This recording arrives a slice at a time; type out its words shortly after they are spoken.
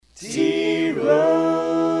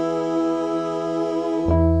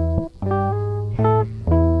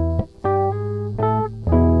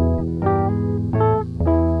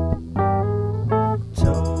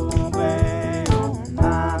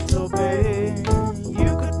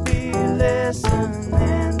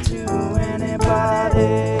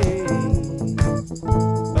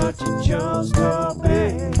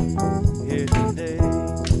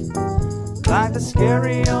Like the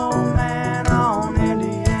scary old man on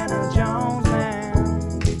Indiana Jones,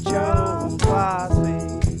 man, he chose wisely.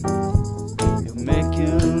 He'll make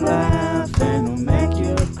you laugh and he'll make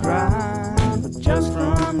you cry, but just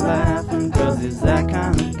from laughing, 'cause he's that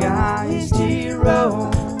kind of guy. He's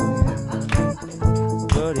T-Row,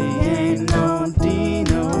 but he ain't no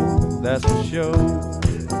Dino, that's for sure.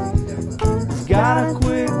 He's got a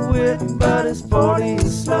quick wit, but his 40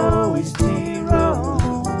 is slow. He's T-Row.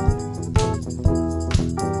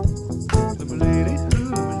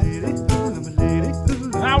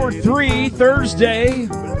 Hour 3, Thursday.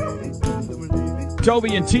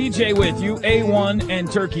 Toby and TJ with you. A1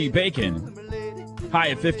 and turkey bacon. High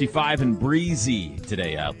at 55 and breezy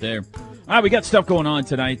today out there. All right, we got stuff going on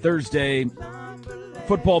tonight. Thursday,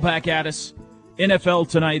 football back at us. NFL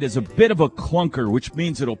tonight is a bit of a clunker, which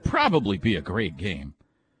means it'll probably be a great game.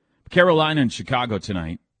 Carolina and Chicago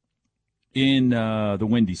tonight in the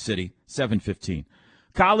Windy City, 7:15.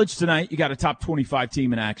 College tonight, you got a top 25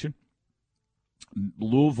 team in action.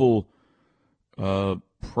 Louisville,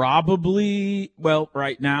 probably, well,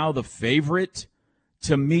 right now, the favorite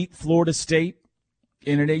to meet Florida State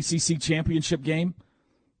in an ACC championship game.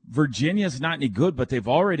 Virginia's not any good, but they've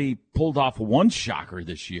already pulled off one shocker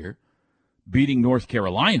this year, beating North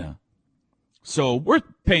Carolina. So worth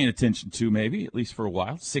paying attention to, maybe, at least for a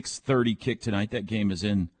while. 6:30 kick tonight. That game is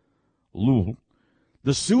in Louisville.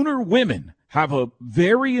 The Sooner women have a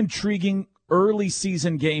very intriguing early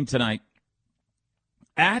season game tonight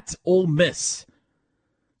at Ole Miss.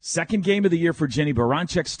 Second game of the year for Jenny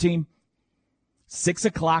Baranczyk's team. 6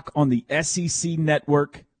 o'clock on the SEC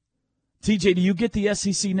Network. TJ, do you get the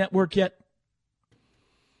SEC Network yet?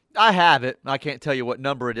 I have it. I can't tell you what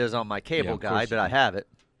number it is on my cable guide, but I have it.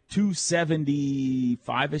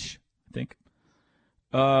 275-ish, I think.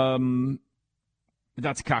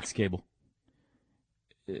 That's Cox Cable.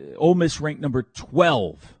 Ole Miss ranked number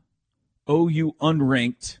 12. OU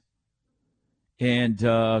unranked. And,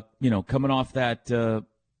 coming off that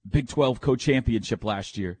Big 12 co-championship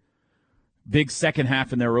last year. Big second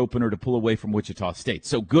half in their opener to pull away from Wichita State.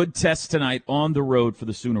 So good test tonight on the road for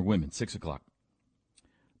the Sooner women, 6 o'clock.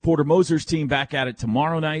 Porter Moser's team back at it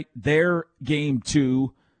tomorrow night. Their game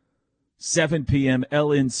 2, 7 p.m.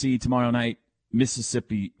 LNC tomorrow night,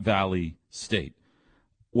 Mississippi Valley State.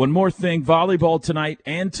 One more thing, volleyball tonight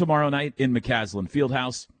and tomorrow night in McCaslin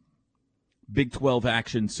Fieldhouse. Big 12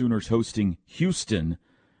 action, Sooners hosting Houston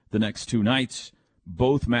the next 2 nights.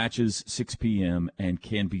 Both matches 6 p.m. and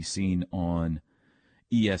can be seen on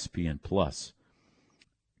ESPN+.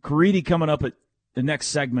 Caridi coming up at the next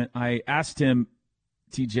segment. I asked him,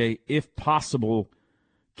 TJ, if possible,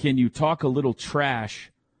 can you talk a little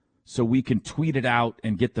trash so we can tweet it out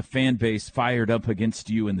and get the fan base fired up against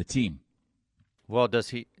you and the team? Well, does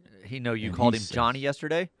he know you called him Johnny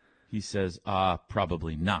yesterday? He says,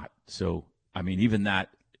 probably not. So, I mean, even that,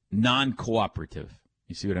 non-cooperative.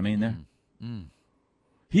 You see what I mean there? Mm.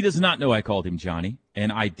 He does not know I called him Johnny, and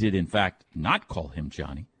I did, in fact, not call him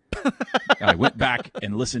Johnny. I went back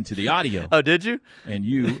and listened to the audio. Oh, did you? And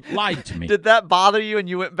you lied to me. Did that bother you and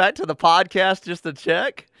you went back to the podcast just to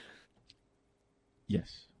check?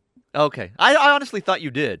 Yes. Okay. I honestly thought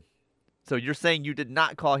you did. So you're saying you did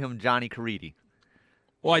not call him Johnny Caridi?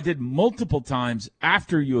 Well, I did multiple times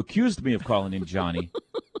after you accused me of calling him Johnny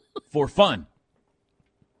for fun.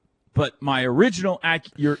 But my your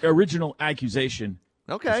original accusation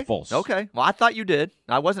is false. Okay. Well, I thought you did.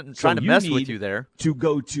 I wasn't trying to mess with you there. To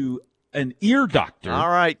go to an ear doctor. All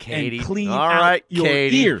right, Katie. And clean out your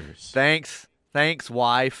ears. Thanks,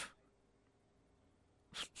 wife.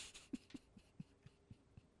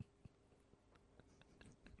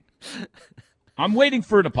 I'm waiting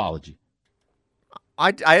for an apology.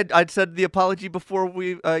 I'd said the apology before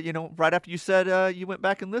we, right after you said you went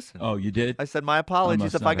back and listened. Oh, you did? I said my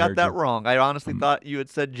apologies if I got that wrong. I honestly thought you had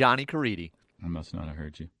said Johnny Caridi. I must not have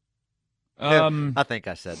heard you. I think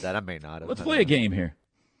I said that. I may not have. Let's play a game here.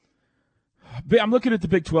 I'm looking at the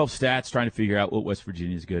Big 12 stats, trying to figure out what West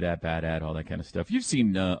Virginia is good at, bad at, all that kind of stuff. You've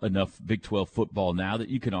seen enough Big 12 football now that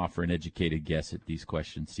you can offer an educated guess at these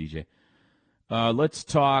questions, CJ. Let's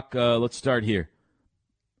talk. Let's start here.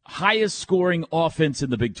 Highest scoring offense in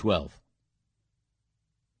the Big 12.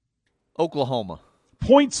 Oklahoma.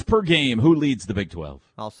 Points per game, who leads the Big 12?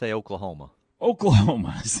 I'll say Oklahoma.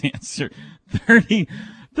 Oklahoma's answer,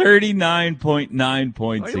 39.9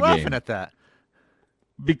 points Why are a you game. laughing at that?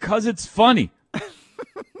 Because it's funny.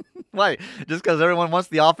 Why? Just because everyone wants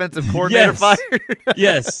the offensive coordinator Yes. fired?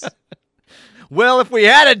 Yes. Well, if we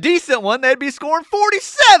had a decent one, they'd be scoring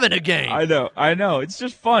 47 a game. I know. It's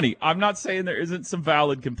just funny. I'm not saying there isn't some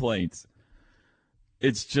valid complaints.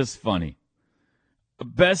 It's just funny.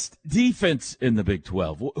 Best defense in the Big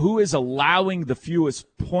 12. Who is allowing the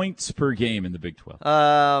fewest points per game in the Big 12?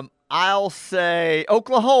 I'll say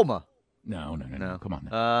Oklahoma. No. Come on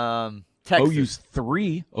now. Texas.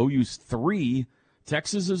 OU's 3.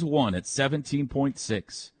 Texas is 1 at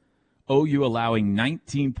 17.6. OU allowing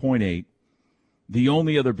 19.8. The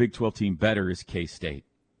only other Big 12 team better is K-State.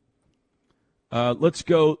 Let's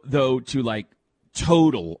go, though, to, like,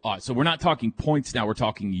 total. So we're not talking points now. We're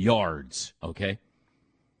talking yards, okay?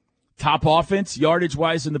 Top offense,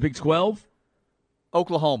 yardage-wise, in the Big 12?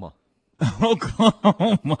 Oklahoma.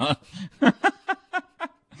 Oklahoma.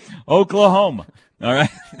 All right,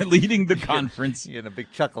 leading the conference. You're getting a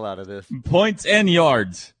big chuckle out of this. Points and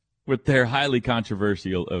yards with their highly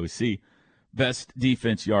controversial OC. Best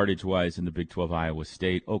defense yardage-wise in the Big 12, Iowa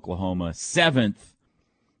State. Oklahoma, 7th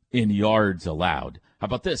in yards allowed. How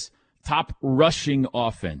about this? Top rushing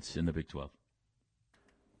offense in the Big 12.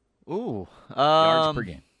 Ooh. Yards per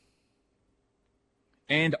game.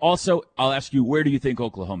 And also, I'll ask you, where do you think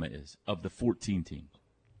Oklahoma is of the 14 teams?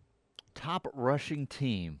 Top rushing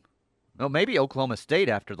team. Oh, maybe Oklahoma State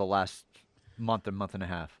after the last month and a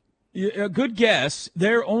half. Yeah, good guess.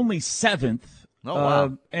 They're only 7th. Oh,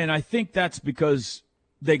 wow. And I think that's because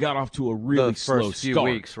they got off to a really slow first few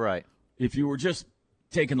start. weeks, right. If you were just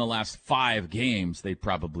taking the last 5 games, they'd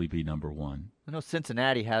probably be number 1. I know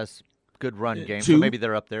Cincinnati has good run game, 2. so maybe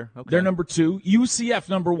they're up there. Okay. They're number 2. UCF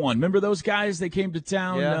number 1. Remember those guys? They came to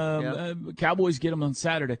town. Yeah. Cowboys get them on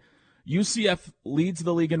Saturday. UCF leads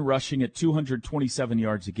the league in rushing at 227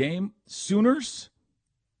 yards a game. Sooners.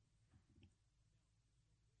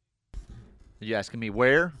 Are you asking me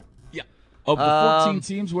where? Yeah. Of the 14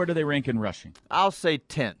 teams, where do they rank in rushing? I'll say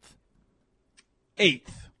 10th. 8th.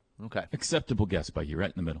 Okay. Acceptable guess by you,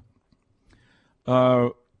 right in the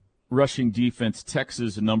middle. Rushing defense,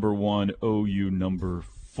 Texas number 1, OU number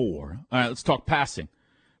 4. All right, let's talk passing.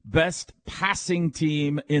 Best passing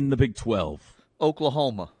team in the Big 12.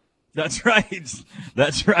 Oklahoma. That's right.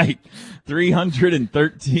 That's right.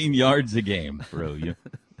 313 yards a game for OU.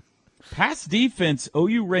 Pass defense,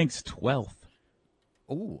 OU ranks 12th.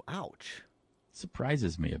 Ooh, ouch.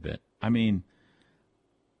 Surprises me a bit. I mean,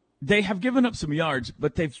 they have given up some yards,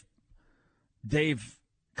 but they've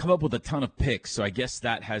come up with a ton of picks, so I guess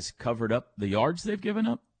that has covered up the yards they've given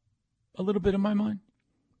up a little bit in my mind.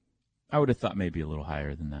 I would have thought maybe a little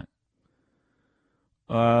higher than that.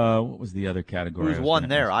 What was the other category? Who's won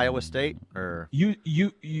there? Iowa State or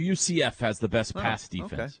UCF has the best pass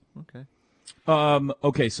defense. Okay.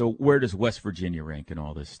 Okay, so where does West Virginia rank in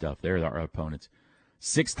all this stuff? They're our opponents.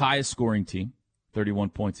 6th highest scoring team, 31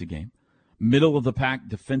 points a game. Middle of the pack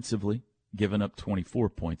defensively, giving up 24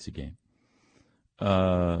 points a game.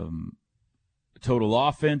 Total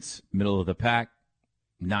offense, middle of the pack,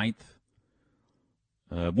 9th.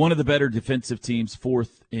 One of the better defensive teams,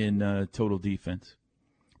 4th in total defense.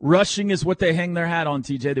 Rushing is what they hang their hat on,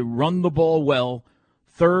 TJ. They run the ball well.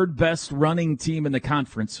 3rd best running team in the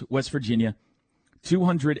conference, West Virginia.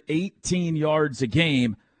 218 yards a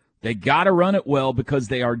game. They got to run it well because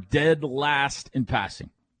they are dead last in passing.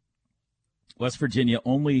 West Virginia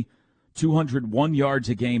only 201 yards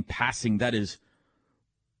a game passing. That is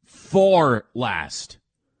far last,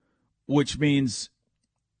 which means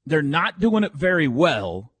they're not doing it very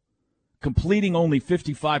well, completing only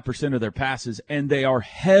 55% of their passes, and they are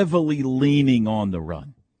heavily leaning on the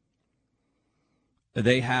run.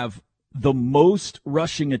 They have the most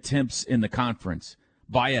rushing attempts in the conference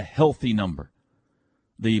by a healthy number.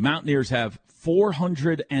 The Mountaineers have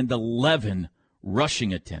 411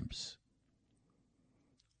 rushing attempts.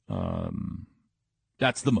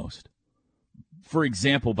 That's the most. For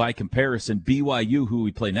example, by comparison, BYU, who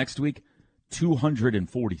we play next week,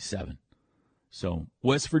 247. So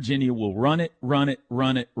West Virginia will run it.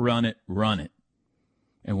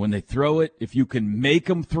 And when they throw it, if you can make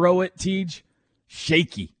them throw it, Tej,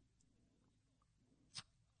 shaky.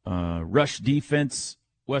 Rush defense,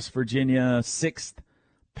 West Virginia 6th.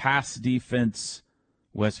 Pass defense,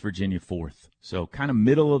 West Virginia 4th. So kind of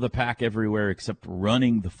middle of the pack everywhere except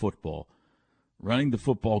running the football. Running the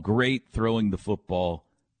football, great. Throwing the football,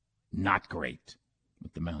 not great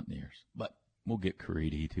with the Mountaineers. But we'll get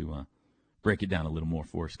Caridi to break it down a little more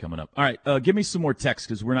for us coming up. All right, give me some more text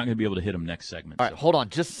because we're not going to be able to hit them next segment. All right, hold on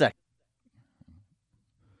just a sec.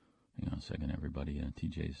 Hang on a second, everybody.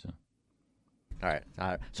 TJ's. All right.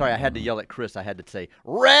 Sorry, I had to yell at Chris. I had to say,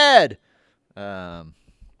 red!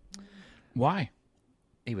 Why?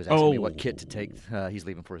 He was asking me what kit to take. He's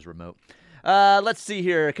leaving for his remote. Let's see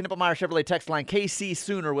here. Knippelmeyer Chevrolet text line. KC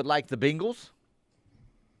Sooner would like the Bengals.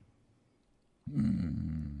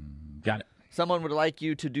 Got it. Someone would like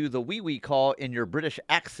you to do the wee-wee call in your British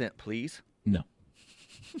accent, please. No.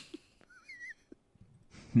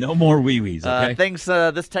 No more wee-wees, okay? Things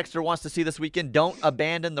this texter wants to see this weekend. Don't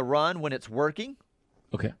abandon the run when it's working.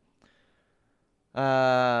 Okay.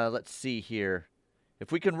 Let's see here.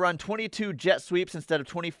 If we can run 22 jet sweeps instead of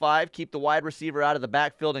 25, keep the wide receiver out of the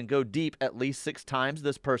backfield and go deep at least 6 times,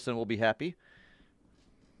 this person will be happy.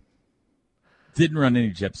 Didn't run any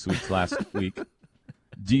jet sweeps last week.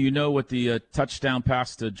 Do you know what the touchdown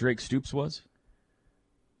pass to Drake Stoops was?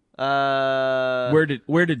 Where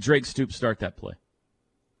did Drake Stoops start that play?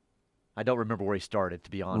 I don't remember where he started,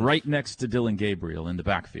 to be honest. Right next to Dylan Gabriel in the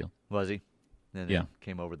backfield. Was he? Then yeah.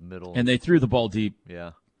 Came over the middle. And they threw the ball deep.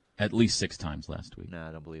 Yeah. At least 6 times last week. No,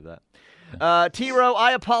 I don't believe that. T-Row,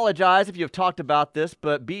 I apologize if you've talked about this,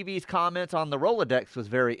 but BB's comments on the Rolodex was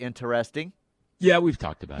very interesting. Yeah, we've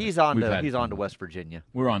talked about it. He's on to West Virginia.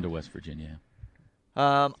 We're on to West Virginia.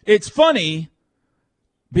 It's funny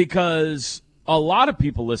because a lot of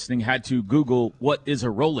people listening had to Google what is a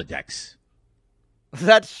Rolodex.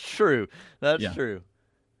 That's true. That's true.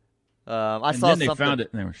 I saw they found it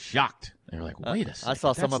and they were shocked. They were like, "Wait a second." I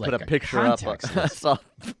saw someone put a picture up. I saw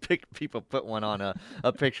people put one on a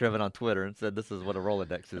picture of it on Twitter and said, "This is what a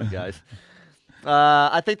Rolodex is, guys."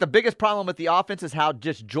 I think the biggest problem with the offense is how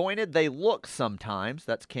disjointed they look sometimes.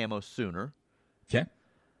 That's Camo Sooner. Okay.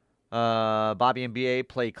 Bobby and BA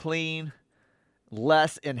play clean.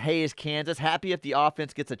 Les in Hayes, Kansas. Happy if the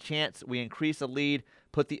offense gets a chance. We increase the lead,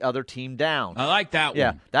 put the other team down. I like that one.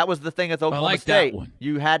 Yeah, that was the thing with Oklahoma State. That one.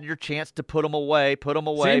 You had your chance to put them away,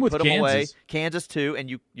 Same with Kansas. Kansas too, and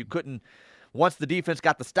you couldn't. Once the defense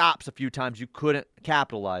got the stops a few times, you couldn't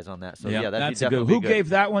capitalize on that. So yeah, that'd be definitely good. Who gave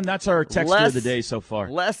that one? That's our texter of the day so far.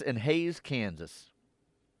 Les in Hayes, Kansas.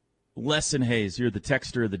 Les in Hayes, you're the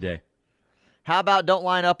texter of the day. How about don't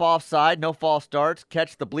line up offside, no false starts,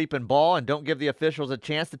 catch the bleeping ball, and don't give the officials a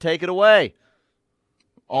chance to take it away?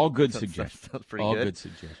 All good suggestions. That's pretty All good. good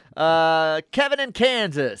suggestions. Kevin in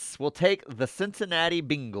Kansas will take the Cincinnati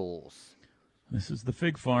Bengals. This is the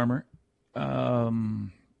Fig Farmer.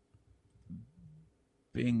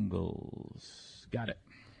 Bengals. Got it.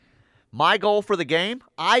 My goal for the game,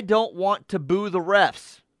 I don't want to boo the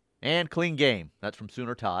refs. And clean game. That's from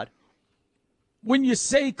Sooner Todd. When you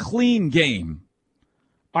say clean game,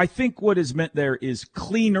 I think what is meant there is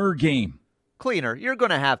cleaner game. Cleaner. You're going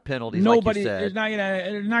to have penalties, Nobody, like you said. It's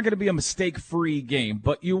not going to be a mistake-free game,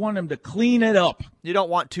 but you want them to clean it up. You don't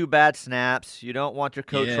want 2 bad snaps. You don't want your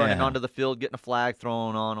coach running onto the field, getting a flag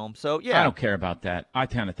thrown on them. So, yeah. I don't care about that. I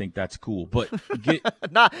kind of think that's cool, but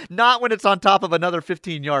not when it's on top of another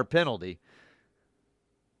 15-yard penalty.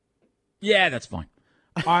 Yeah, that's fine.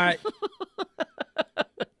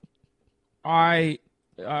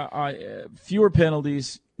 Fewer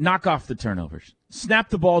penalties, knock off the turnovers, snap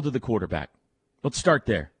the ball to the quarterback. Let's start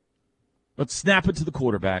there. Let's snap it to the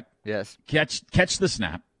quarterback. Yes. Catch the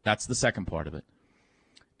snap. That's the second part of it.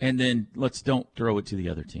 And then don't throw it to the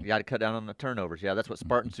other team. You got to cut down on the turnovers. Yeah, that's what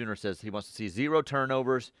Spartan Sooner says. He wants to see 0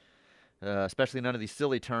 turnovers, especially none of these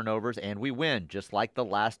silly turnovers, and we win, just like the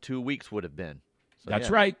last 2 weeks would have been. So, that's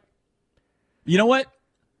right. You know what?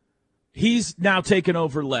 He's now taken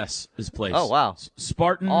over his place. Oh, wow.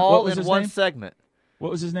 Spartan. All what was in his one name? segment. What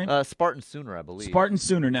was his name? Spartan Sooner, I believe. Spartan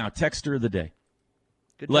Sooner now, texter of the day.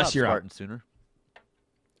 Good Bless job, Spartan Sooner.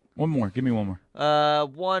 One more. Give me one more.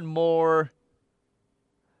 One more.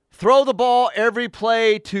 Throw the ball every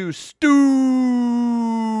play to Stoops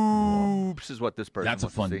is what this person wants to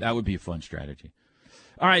see. That would be a fun strategy.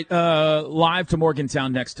 All right, live to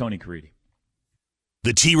Morgantown next, Tony Caridi.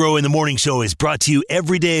 The T-Row in the Morning Show is brought to you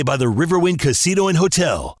every day by the Riverwind Casino and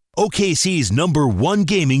Hotel, OKC's #1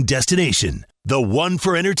 gaming destination. The one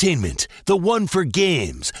for entertainment, the one for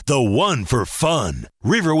games, the one for fun.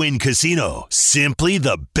 Riverwind Casino, simply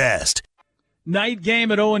the best. Night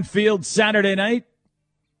game at Owen Field Saturday night.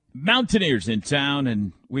 Mountaineers in town,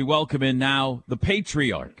 and we welcome in now the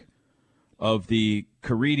patriarch of the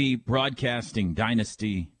Caridi Broadcasting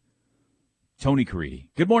Dynasty, Tony Caridi.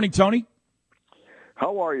 Good morning, Tony.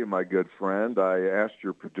 How are you, my good friend? I asked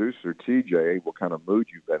your producer, TJ, what kind of mood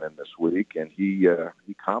you've been in this week, and he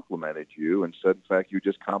complimented you and said, in fact, you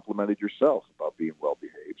just complimented yourself about being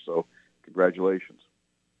well-behaved. So congratulations.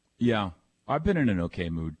 Yeah. I've been in an okay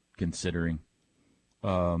mood considering.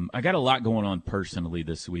 I got a lot going on personally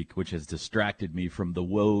this week, which has distracted me from the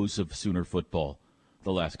woes of Sooner football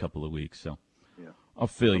the last couple of weeks. So I'll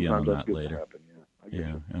fill you on that later.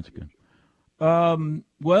 Yeah, that's good.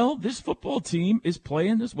 Well, this football team is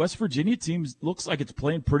playing. This West Virginia team looks like it's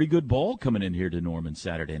playing pretty good ball coming in here to Norman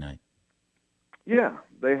Saturday night. Yeah,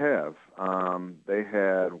 they have. They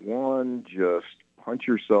had one just punch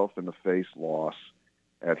yourself in the face loss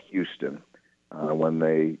at Houston when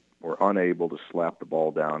they were unable to slap the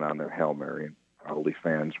ball down on their Hail Mary. And probably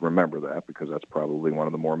fans remember that because that's probably one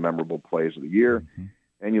of the more memorable plays of the year. Mm-hmm.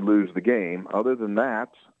 And you lose the game. Other than that,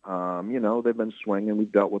 they've been swinging.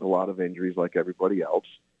 We've dealt with a lot of injuries like everybody else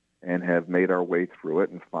and have made our way through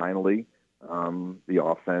it. And finally, the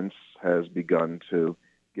offense has begun to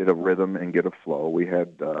get a rhythm and get a flow. We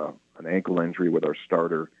had an ankle injury with our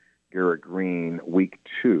starter, Garrett Green, week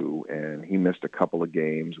 2, and he missed a couple of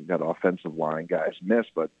games. We've got offensive line guys miss,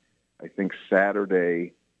 but I think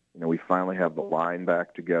Saturday, we finally have the line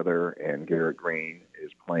back together, and Garrett Green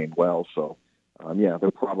is playing well. So,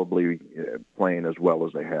 they're probably playing as well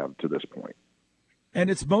as they have to this point. And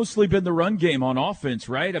it's mostly been the run game on offense,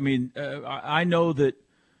 right? I mean, I know that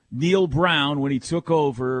Neil Brown, when he took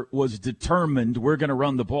over, was determined we're going to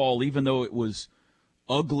run the ball, even though it was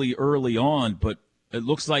ugly early on. But it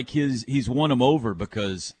looks like he's won them over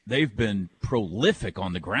because they've been prolific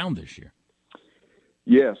on the ground this year.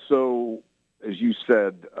 Yeah, so as you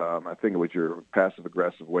said, I think it was your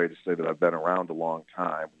passive-aggressive way to say that I've been around a long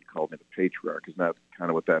time. You called me the patriarch. Isn't that kind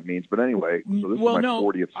of what that means? But anyway, so this is my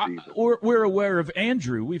 40th season. We're aware of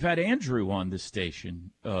Andrew. We've had Andrew on this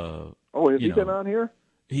station. Has he been on here?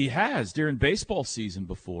 He has during baseball season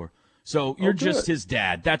before. So you're just his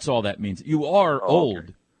dad. That's all that means. You are old,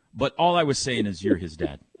 okay. But all I was saying is you're his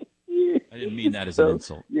dad. I didn't mean that as an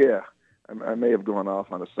insult. Yeah, I may have gone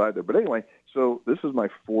off on a side there. But anyway, so this is my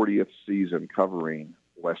 40th season covering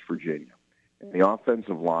West Virginia. And the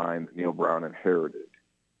offensive line that Neil Brown inherited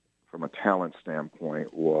from a talent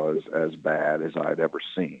standpoint was as bad as I'd ever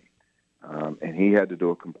seen. And he had to do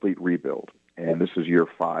a complete rebuild. And this is year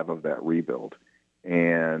 5 of that rebuild.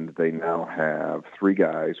 And they now have 3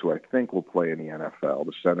 guys who I think will play in the NFL.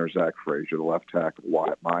 The center, Zach Frazier, the left tackle,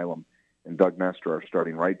 Wyatt Milam, and Doug Nestor, our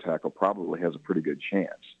starting right tackle, probably has a pretty good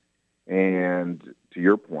chance. And to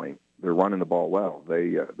your point, they're running the ball well.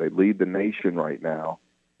 They lead the nation right now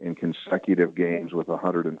in consecutive games with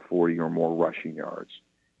 140 or more rushing yards.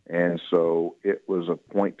 And so it was a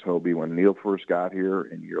point, Toby, when Neil first got here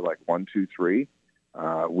in year like 1, 2, 3,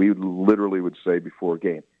 we literally would say before a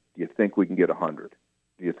game, do you think we can get 100?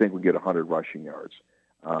 Do you think we get 100 rushing yards?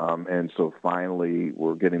 And so finally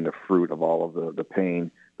we're getting the fruit of all of the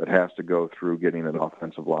pain that has to go through getting an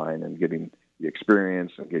offensive line and getting the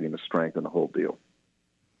experience and getting the strength and the whole deal.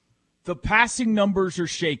 The passing numbers are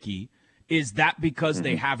shaky. Is that because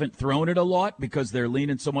they haven't thrown it a lot because they're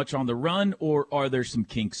leaning so much on the run, or are there some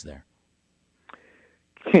kinks there?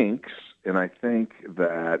 Kinks, and I think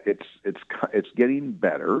that it's getting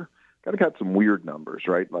better. Got some weird numbers,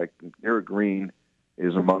 right? Like Garrett Green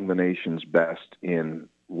is among the nation's best in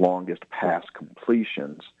longest pass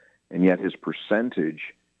completions, and yet his percentage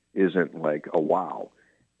isn't like a wow.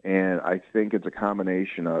 And I think it's a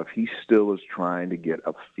combination of he still is trying to get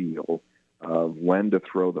a feel of when to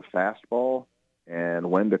throw the fastball and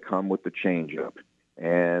when to come with the changeup.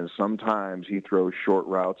 And sometimes he throws short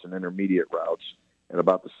routes and intermediate routes at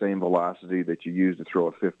about the same velocity that you use to throw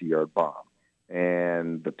a 50-yard bomb.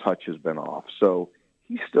 And the touch has been off. So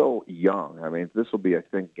he's still young. I mean, this will be, I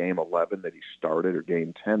think, game 11 that he started or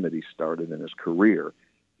game 10 that he started in his career.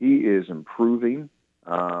 He is improving,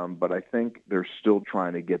 but I think they're still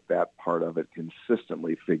trying to get that part of it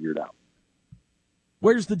consistently figured out.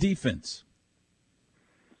 Where's the defense?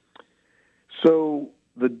 So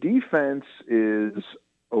the defense is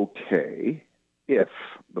okay if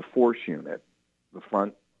the force unit, the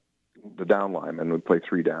front, the down linemen would play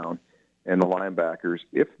 3 down, and the linebackers,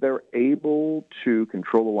 if they're able to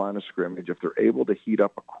control the line of scrimmage, if they're able to heat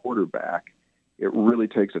up a quarterback, it really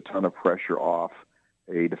takes a ton of pressure off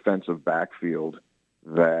a defensive backfield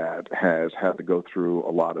that has had to go through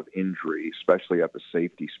a lot of injury, especially at the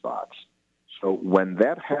safety spots. So when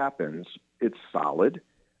that happens, it's solid,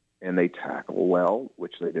 and they tackle well,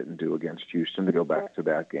 which they didn't do against Houston, to go back to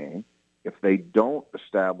that game. If they don't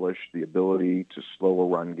establish the ability to slow a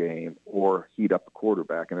run game or heat up a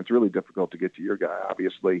quarterback, and it's really difficult to get to your guy,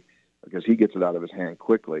 obviously, because he gets it out of his hand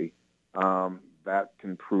quickly, that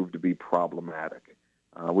can prove to be problematic.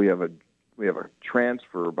 We have a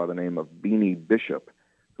transfer by the name of Beanie Bishop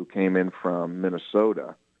who came in from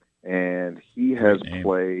Minnesota, and he has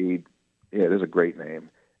played – yeah, it is a great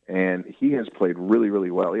name. And he has played really,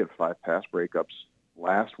 really well. He had 5 pass breakups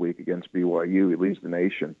last week against BYU. He leads the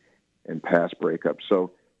nation in pass breakups.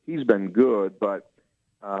 So he's been good, but,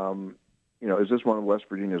 is this one of West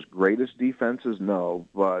Virginia's greatest defenses? No,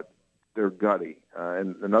 but they're gutty.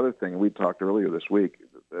 And another thing, we talked earlier this week,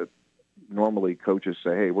 that normally coaches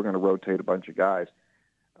say, hey, we're going to rotate a bunch of guys.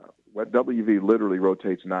 WV literally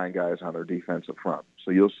rotates 9 guys on their defensive front.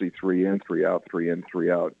 So you'll see 3 in, 3 out, 3 in,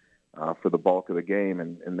 3 out for the bulk of the game,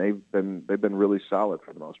 and they've been really solid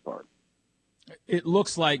for the most part. It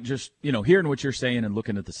looks like, just hearing what you're saying and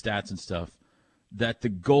looking at the stats and stuff, that the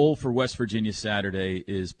goal for West Virginia Saturday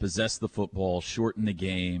is possess the football, shorten the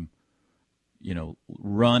game,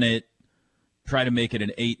 run it, try to make it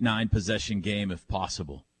an 8-9 possession game if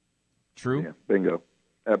possible. True? Yeah, bingo.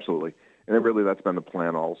 Absolutely. And really that's been the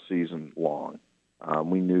plan all season long.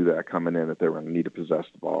 We knew that coming in, that they were going to need to possess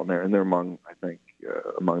the ball. And they're among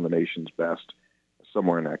the nation's best,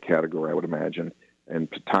 somewhere in that category, I would imagine, and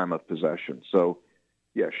time of possession. So,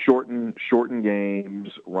 yeah, shorten games,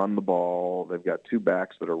 run the ball. They've got 2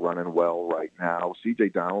 backs that are running well right now. C.J.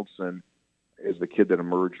 Donaldson is the kid that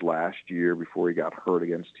emerged last year before he got hurt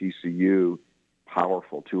against TCU.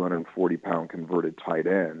 Powerful, 240-pound converted tight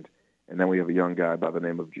end. And then we have a young guy by the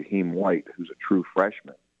name of Jaheim White, who's a true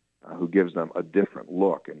freshman, who gives them a different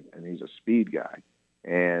look, and he's a speed guy.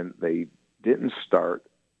 And they didn't start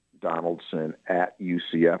Donaldson at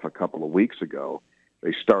UCF a couple of weeks ago.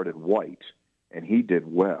 They started White, and he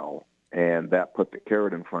did well, and that put the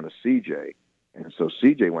carrot in front of CJ. And so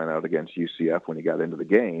CJ went out against UCF when he got into the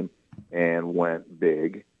game and went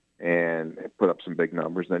big and put up some big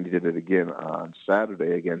numbers. Then he did it again on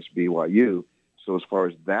Saturday against BYU. So as far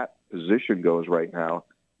as that position goes right now,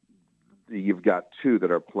 you've got 2 that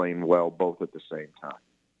are playing well both at the same time.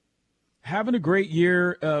 Having a great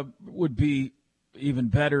year would be even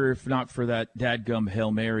better if not for that dadgum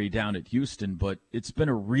Hail Mary down at Houston, but it's been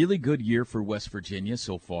a really good year for West Virginia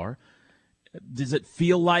so far. Does it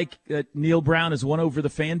feel like Neil Brown has won over the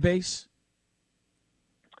fan base?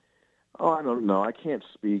 Oh, I don't know. I can't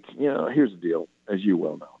speak. Here's the deal, as you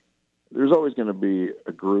well know. There's always going to be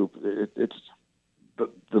a group. It's the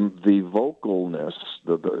vocalness,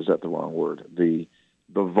 is that the wrong word? The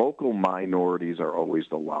vocal minorities are always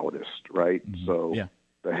the loudest, right? Mm-hmm. So yeah.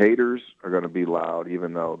 The haters are going to be loud,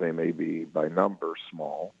 even though they may be by number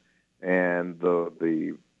small. And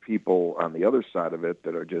the people on the other side of it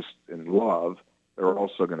that are just in love, they're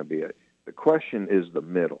also going to be it. The question is the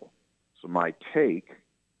middle. So my take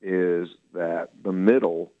is that the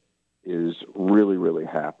middle is really, really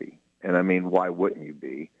happy. And I mean, why wouldn't you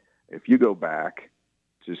be? If you go back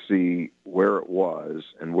to see where it was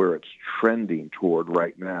and where it's trending toward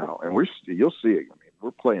right now, and you'll see it. I mean,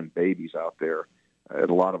 we're playing babies out there at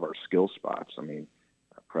a lot of our skill spots. I mean,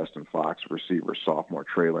 Preston Fox, receiver, sophomore.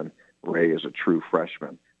 Traylon Ray is a true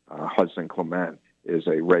freshman. Hudson Clement is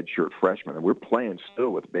a redshirt freshman. And we're playing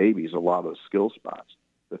still with babies a lot of the skill spots.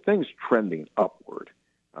 The thing's trending upward.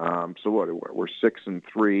 So what? We're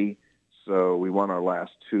 6-3. So we won our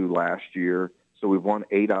last 2 last year. So we've won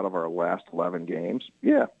 8 out of our last 11 games.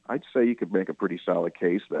 Yeah, I'd say you could make a pretty solid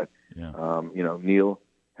case that, Neil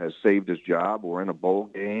has saved his job. We're in a bowl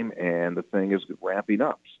game, and the thing is ramping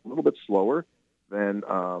up. It's a little bit slower than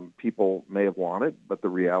people may have wanted, but the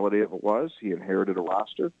reality of it was he inherited a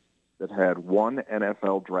roster that had 1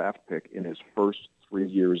 NFL draft pick in his first 3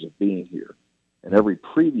 years of being here. And every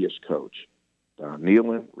previous coach, Don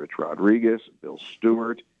Nealon, Rich Rodriguez, Bill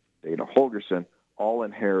Stewart, Dana Holgerson, all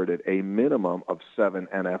inherited a minimum of 7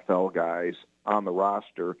 NFL guys on the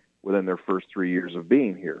roster within their first 3 years of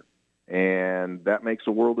being here. And that makes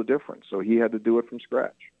a world of difference. So he had to do it from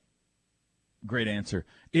scratch. Great answer.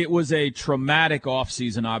 It was a traumatic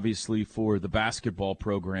offseason, obviously, for the basketball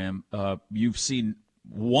program. You've seen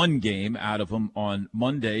 1 game out of them on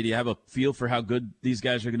Monday. Do you have a feel for how good these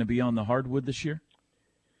guys are going to be on the hardwood this year?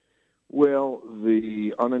 Well,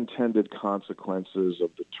 the unintended consequences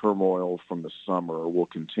of the turmoil from the summer will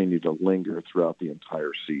continue to linger throughout the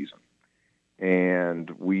entire season. And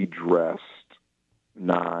we dressed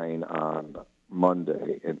 9 on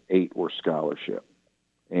Monday, and 8 were scholarship.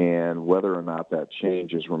 And whether or not that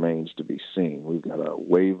changes remains to be seen. We've got a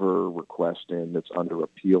waiver request in that's under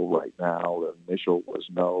appeal right now. The initial was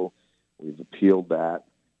no. We've appealed that,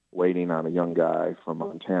 waiting on a young guy from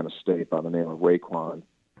Montana State by the name of Raekwon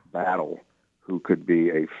Battle, who could be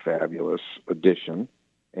a fabulous addition.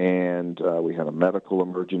 And we had a medical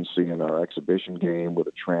emergency in our exhibition game with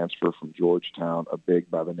a transfer from Georgetown, a big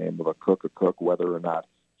by the name of a Cook. Whether or not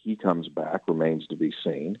he comes back remains to be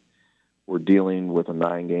seen. We're dealing with a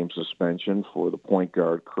 9-game suspension for the point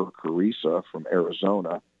guard Kirk Carissa from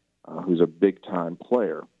Arizona, who's a big-time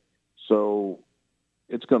player. So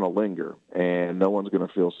it's going to linger, and no one's going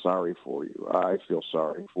to feel sorry for you. I feel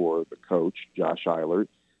sorry for the coach, Josh Eilert,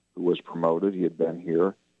 who was promoted. He had been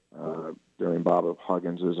here during Bob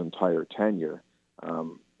Huggins' entire tenure.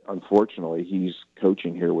 Unfortunately, he's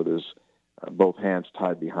coaching here with his both hands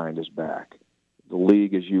tied behind his back. The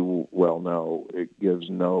league, as you well know, it gives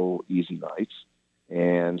no easy nights,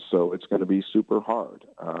 and so it's going to be super hard.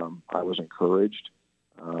 I was encouraged,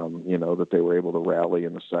 that they were able to rally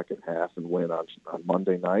in the second half and win on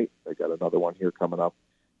Monday night. They got another one here coming up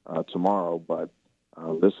tomorrow, but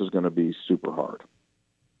this is going to be super hard.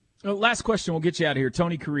 Last question, we'll get you out of here.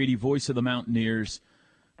 Tony Caridi, voice of the Mountaineers.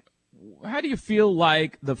 How do you feel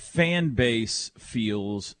like the fan base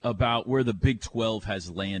feels about where the Big 12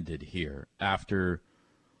 has landed here after,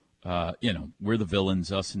 we're the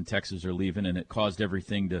villains, us and Texas are leaving, and it caused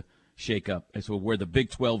everything to shake up. And so where the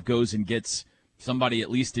Big 12 goes and gets somebody at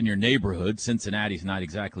least in your neighborhood, Cincinnati's not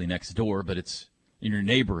exactly next door, but it's in your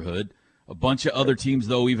neighborhood. A bunch of other teams,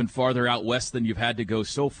 though, even farther out west than you've had to go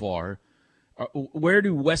so far. Where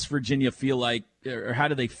do West Virginia feel like, or how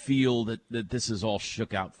do they feel that this is all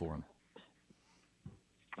shook out for them?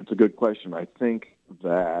 That's a good question. I think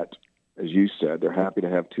that, as you said, they're happy to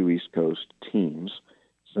have two East Coast teams,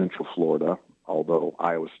 Central Florida, although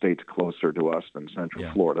Iowa State's closer to us than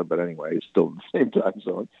Central Florida, but anyway, it's still the same time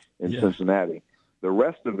zone in Cincinnati. The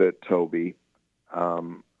rest of it, Toby,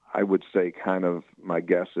 I would say kind of, my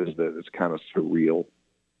guess is that it's kind of surreal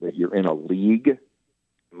that you're in a league.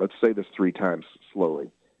 Let's say this three times slowly.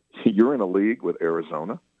 You're in a league with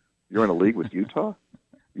Arizona. You're in a league with Utah.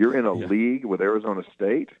 You're in a league with Arizona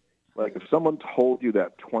State. Like, if someone told you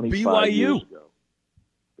that 25 years ago.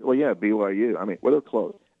 Well, yeah, BYU. I mean, well, they're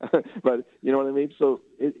close. But you know what I mean? So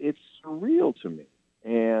it's surreal to me.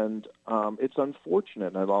 And it's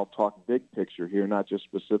unfortunate, and I'll talk big picture here, not just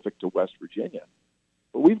specific to West Virginia.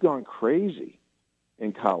 But we've gone crazy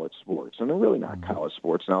in college sports. And they're really not college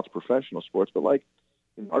sports. Now it's professional sports. But, like,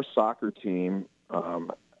 our soccer team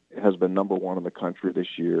has been number one in the country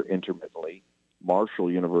this year intermittently.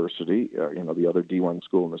 Marshall University, the other D1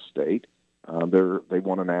 school in the state, they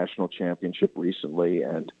won a national championship recently,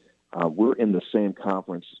 and we're in the same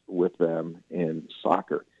conference with them in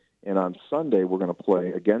soccer. And on Sunday, we're going to play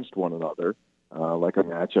against one another, like a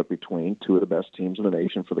matchup between two of the best teams in the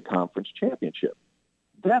nation for the conference championship.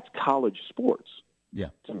 That's college sports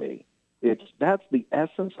to me. That's the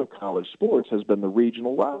essence of college sports, has been the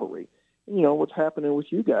regional rivalry. And, what's happening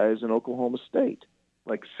with you guys in Oklahoma State.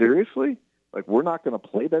 Like, seriously? Like, we're not going to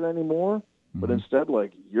play that anymore? But instead,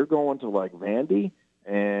 like, you're going to, like, Vandy,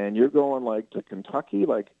 and you're going, like, to Kentucky?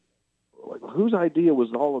 Like whose idea was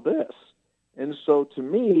all of this? And so, to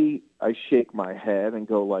me, I shake my head and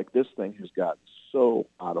go, like, this thing has got so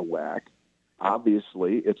out of whack.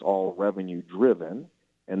 Obviously, it's all revenue-driven,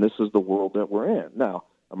 and this is the world that we're in. Now,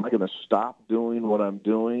 am I going to stop doing what I'm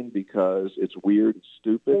doing because it's weird and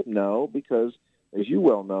stupid? No, because, as you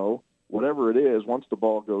well know, whatever it is, once the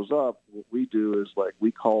ball goes up, what we do is, like,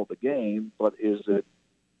 we call the game, but is it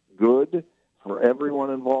good for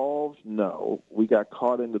everyone involved? No. We got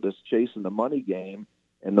caught into this chasing the money game,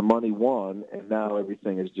 and the money won, and now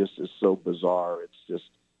everything is so bizarre.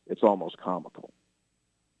 It's almost comical.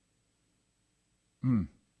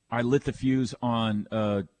 I lit the fuse on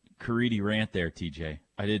Caridi rant there, TJ.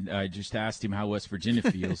 I just asked him how West Virginia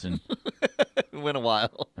feels, and it went a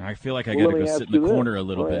while. I feel like I got to go sit in the corner a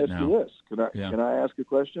little bit now. Can I ask a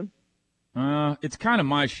question? It's kind of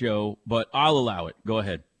my show, but I'll allow it. Go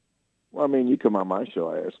ahead. Well, I mean, you come on my show,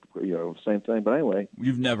 I ask, same thing. But anyway.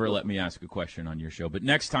 You've never let me ask a question on your show, but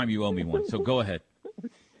next time you owe me one, so go ahead.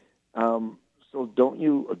 So don't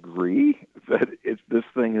you agree that this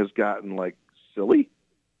thing has gotten, like, silly?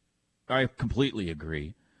 I completely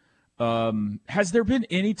agree. Has there been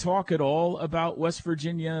any talk at all about West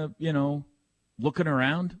Virginia, looking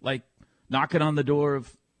around, like knocking on the door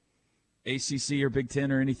of ACC or Big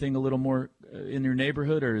Ten or anything a little more in your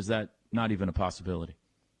neighborhood, or is that not even a possibility?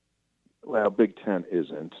 Well, Big Ten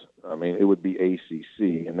isn't. I mean, it would be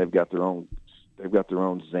ACC, and they've got their own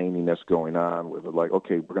zaniness going on with it. Like,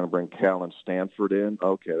 okay, we're going to bring Cal and Stanford in.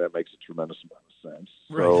 Okay, that makes a tremendous amount of sense.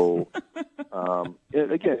 Right. So,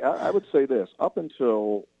 again, I would say this: up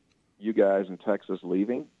until you guys in Texas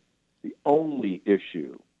leaving, the only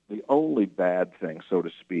issue, the only bad thing, so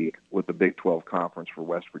to speak, with the Big 12 conference for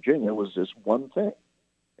West Virginia was this one thing,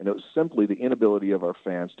 and it was simply the inability of our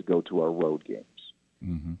fans to go to our road games.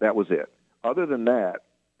 That was it. Other than that,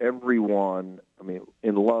 everyone,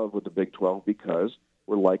 in love with the Big 12 because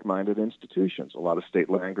we're like-minded institutions. A lot of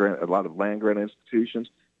land-grant institutions.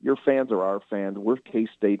 Your fans are our fans. We're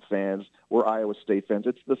K-State fans. We're Iowa State fans.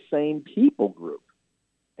 It's the same people group.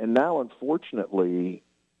 And now, unfortunately,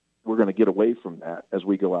 we're going to get away from that as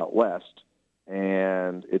we go out west,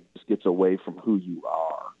 and it just gets away from who you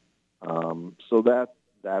are. So that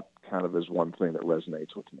kind of is one thing that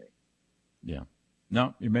resonates with me. Yeah.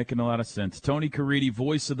 No, you're making a lot of sense. Tony Caridi,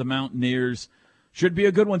 voice of the Mountaineers. Should be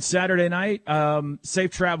a good one Saturday night. Safe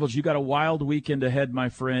travels. You got a wild weekend ahead, my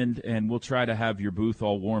friend, and we'll try to have your booth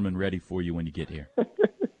all warm and ready for you when you get here.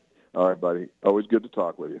 All right, buddy. Always good to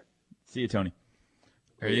talk with you. See you, Tony.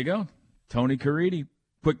 There you go. Tony Caridi.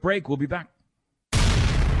 Quick break. We'll be back.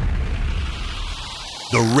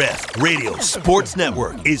 The Ref Radio Sports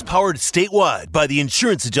Network is powered statewide by the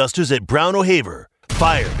insurance adjusters at Brown O'Haver.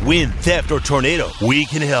 Fire, wind, theft, or tornado, we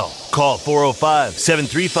can help. Call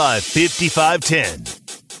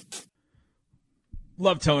 405-735-5510.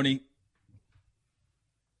 Love Tony.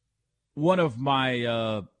 One of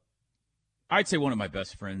my, I'd say one of my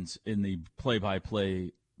best friends in the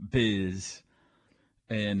play-by-play biz,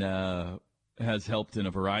 and has helped in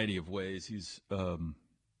a variety of ways. He's kind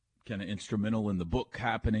of instrumental in the book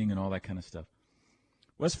happening and all that kind of stuff.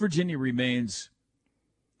 West Virginia remains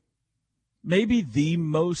maybe the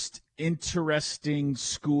most interesting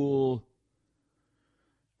school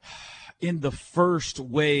in the first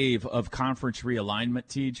wave of conference realignment,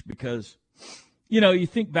 Teach, because, you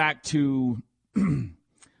think back to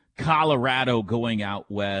Colorado going out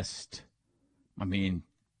west. I mean,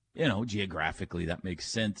 geographically that makes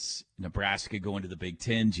sense. Nebraska going to the Big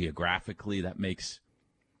Ten, geographically that makes,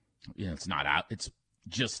 it's not out. It's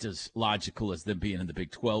just as logical as them being in the Big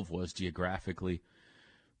 12 was geographically.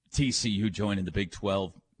 TCU joining the Big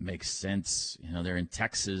 12 makes sense. They're in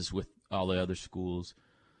Texas with all the other schools.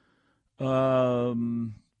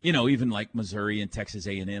 Even like Missouri and Texas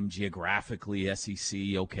A&M geographically,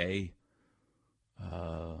 SEC, okay.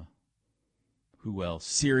 Who else?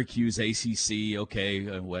 Syracuse, ACC,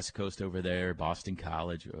 okay. West Coast over there, Boston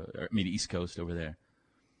College, East Coast over there.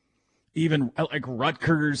 Even like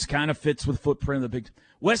Rutgers kind of fits with footprint of the Big.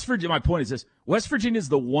 West Virginia. My point is this: West Virginia is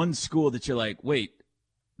the one school that you're like, wait,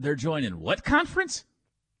 they're joining what conference?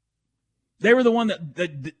 They were the one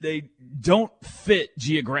that they don't fit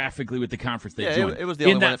geographically with the conference they joined. It was the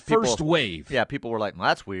only in one that people, first wave. Yeah, people were like, well,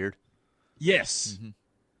 that's weird. Yes. Mm-hmm.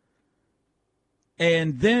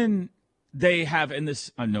 And then they have, and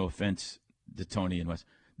this, no offense to Tony and West,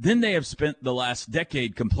 then they have spent the last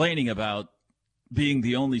decade complaining about being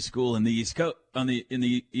the only school in the East Coast, in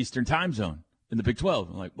the Eastern time zone, in the Big 12.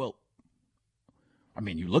 I'm like, well,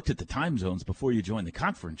 you looked at the time zones before you joined the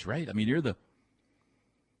conference, right?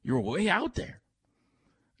 You're way out there.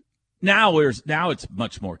 Now it's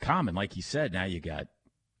much more common. Like you said, now you got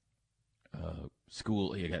you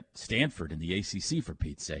got Stanford in the ACC, for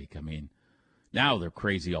Pete's sake. Now they're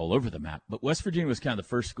crazy all over the map. But West Virginia was kind of the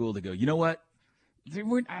first school to go, you know what?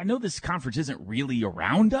 I know this conference isn't really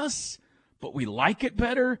around us, but we like it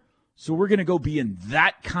better, so we're going to go be in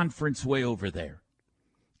that conference way over there.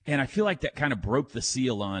 And I feel like that kind of broke the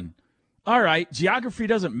seal on, all right, geography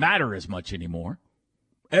doesn't matter as much anymore.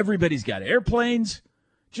 Everybody's got airplanes.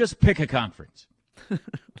 Just pick a conference.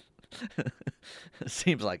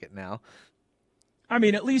 Seems like it now.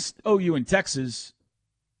 At least OU and Texas,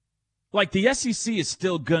 like the SEC is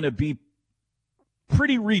still going to be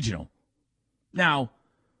pretty regional. Now,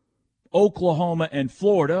 Oklahoma and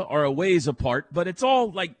Florida are a ways apart, but it's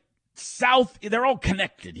all like south. They're all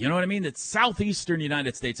connected. You know what I mean? It's southeastern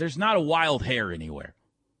United States. There's not a wild hair anywhere.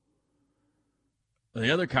 The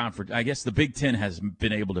other conference, I guess the Big Ten has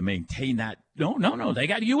been able to maintain that. No. They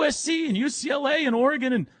got USC and UCLA and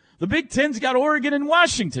Oregon, and the Big Ten's got Oregon and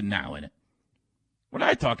Washington now in it. What am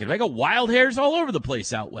I talking about? I got wild hairs all over the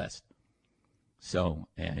place out west. So,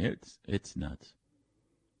 yeah, it's nuts.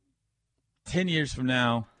 10 years from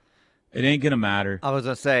now, it ain't going to matter. I was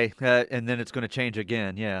going to say, and then it's going to change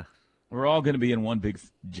again, yeah. We're all going to be in one big,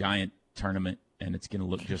 giant tournament, and it's going to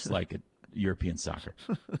look just like European soccer.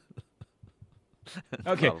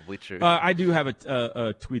 Okay. Probably true. I do have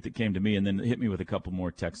a tweet that came to me and then hit me with a couple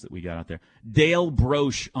more texts that we got out there. Dale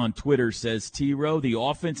Broche on Twitter says, T-Row, the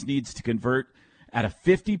offense needs to convert at a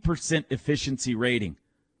 50% efficiency rating.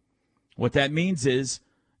 What that means is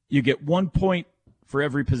you get 1 point for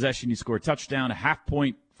every possession you score a touchdown, a half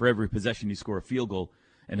point for every possession you score a field goal.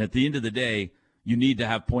 And at the end of the day, you need to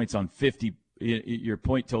have points on 50. Your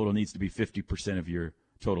point total needs to be 50% of your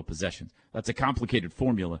total possessions. That's a complicated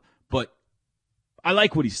formula, but I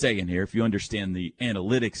like what he's saying here. If you understand the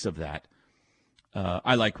analytics of that,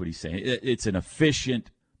 I like what he's saying. It's an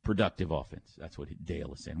efficient, productive offense. That's what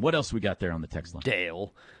Dale is saying. What else we got there on the text line?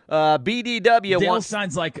 Dale. BDW Dale wants...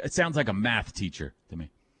 sounds like a math teacher to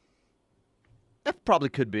me. That probably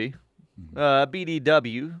could be.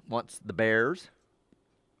 BDW wants the Bears.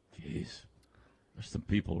 Jeez. There's some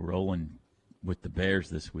people rolling with the Bears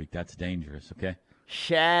this week. That's dangerous, okay?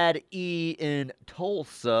 Shad E. in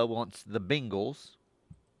Tulsa wants the Bengals.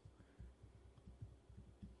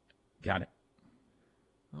 Got it.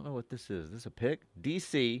 I don't know what this is. Is this a pick?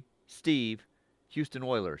 DC, Steve, Houston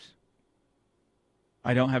Oilers.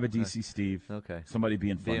 I don't have a DC Steve. Okay. Somebody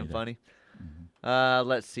being funny. Being funny?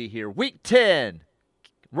 Let's see here. Week 10.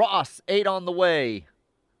 Ross, 8 on the way.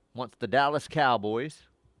 Wants the Dallas Cowboys.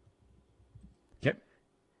 Okay.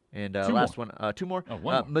 And Two last more. one. Two more. Oh,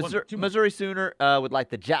 one more. Two more. Missouri Sooner would like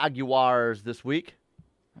the Jaguars this week.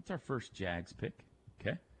 That's our first Jags pick.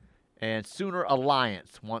 Okay. And Sooner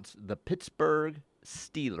Alliance wants the Pittsburgh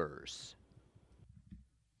Steelers.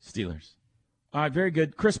 Steelers. All right, very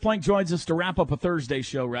good. Chris Plank joins us to wrap up a Thursday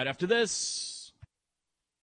show right after this.